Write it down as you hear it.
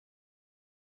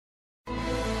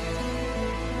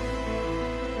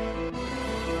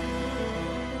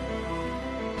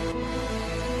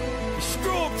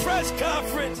press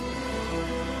conference.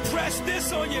 Press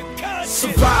this on your conscience.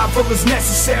 Survival is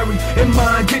necessary, and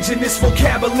my indigenous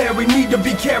vocabulary need to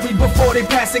be carried before they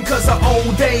passing cause of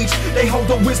old age. They hold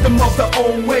the wisdom of the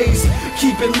old ways.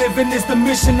 Keep it living is the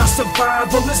mission, our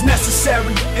survival is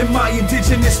necessary, and my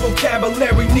indigenous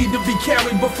vocabulary need to be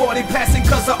carried before they passing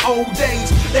cause of old age.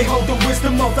 They hold the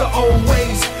wisdom of the old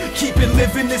ways. Keep it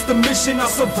living is the mission, our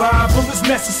survival is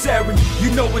necessary.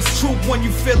 You know it's true when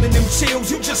you feeling them chills,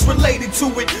 you just related to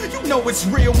it. You know it's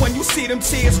real when you see them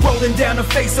tears rolling down the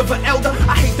face of an elder.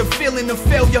 I hate the feeling of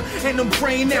failure, and I'm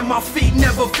praying that my feet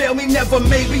never fail me, never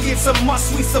maybe. It's a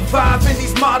must, we survive in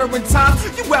these modern times.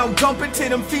 You out dumping to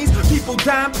them fiends, people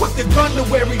dying, put the gun to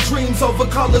where he dreams. Over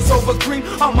colors, over cream,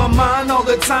 on my mind all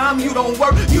the time. You don't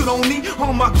work, you don't need,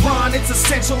 on my grind. It's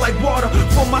essential like water,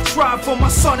 for my tribe, for my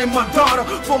son and my daughter,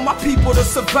 for my people to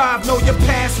survive. Know your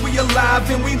past, we alive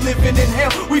and we living in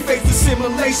hell. We face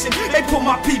assimilation, they put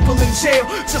my people in jail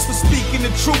just for speaking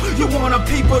the truth. You want our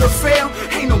people to fail?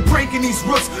 Ain't no breaking these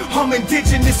roots. I'm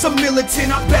indigenous, I'm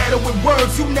militant, I battle with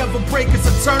words. You never break us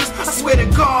or turn us. I swear to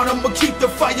God, I'ma keep the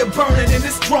fire burning and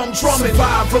this drum drumming.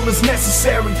 Survival is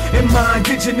necessary, and my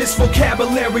indigenous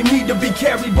vocabulary need to be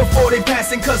carried before they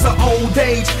passing cause of old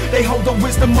age. They hold the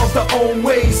wisdom of the old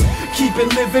ways. Keep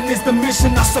it living is the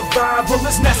mission, our survival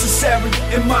is necessary,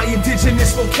 and my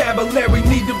indigenous vocabulary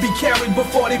need to be carried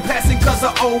before they passing cause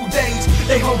of old age.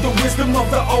 They hold the wisdom of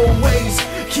the old ways.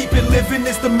 Keep it living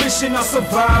is the mission, our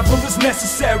survival is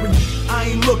necessary. I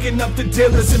ain't looking up the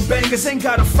dealers and bangers, ain't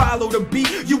gotta follow the beat.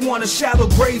 You want a shallow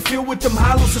grave filled with them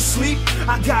hollows of sleep?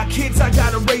 I got kids I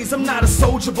gotta raise, I'm not a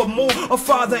soldier but more a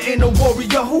father and a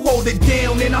warrior who hold it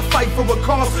down, and I fight for a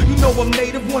cause. You know I'm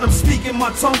native when I'm speaking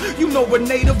my tongue. You know we're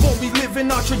native when we live in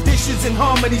our traditions in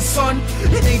harmony, son.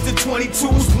 It ain't the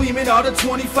 22s gleaming or the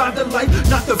 25 to life,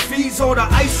 not the fees or the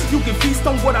ice. You can feast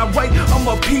on what I write, I'm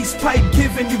a peace pipe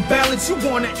giving you balance. You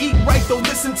wanna eat right, though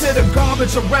listen to the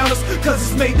garbage around us, cause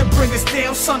it's made to bring us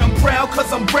down. Son, I'm proud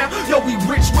cause I'm brown. Yo, we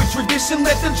rich with tradition,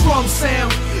 let the drum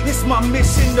sound. It's my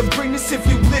mission to bring this. If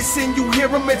you listen, you hear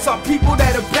them. It's our people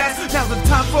that have passed. Now's the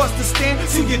time for us to stand,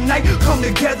 to unite, come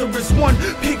together as one.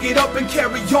 Pick it up and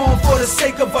carry on for the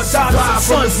sake of our daughters and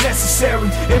sons. Is necessary,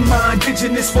 and my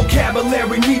indigenous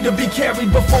vocabulary need to be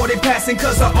carried before they passing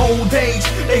cause of old age.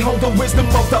 They hold the wisdom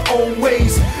of the old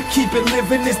ways. Keep it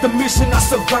living is the mission, our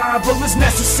survival is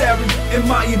necessary, and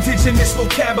my indigenous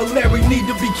vocabulary need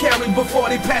to be carried before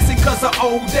they passing cause of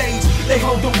old age. They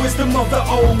hold the wisdom of the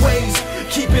old ways.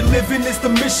 Keep it living is the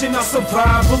mission, our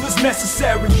survival is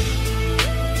necessary.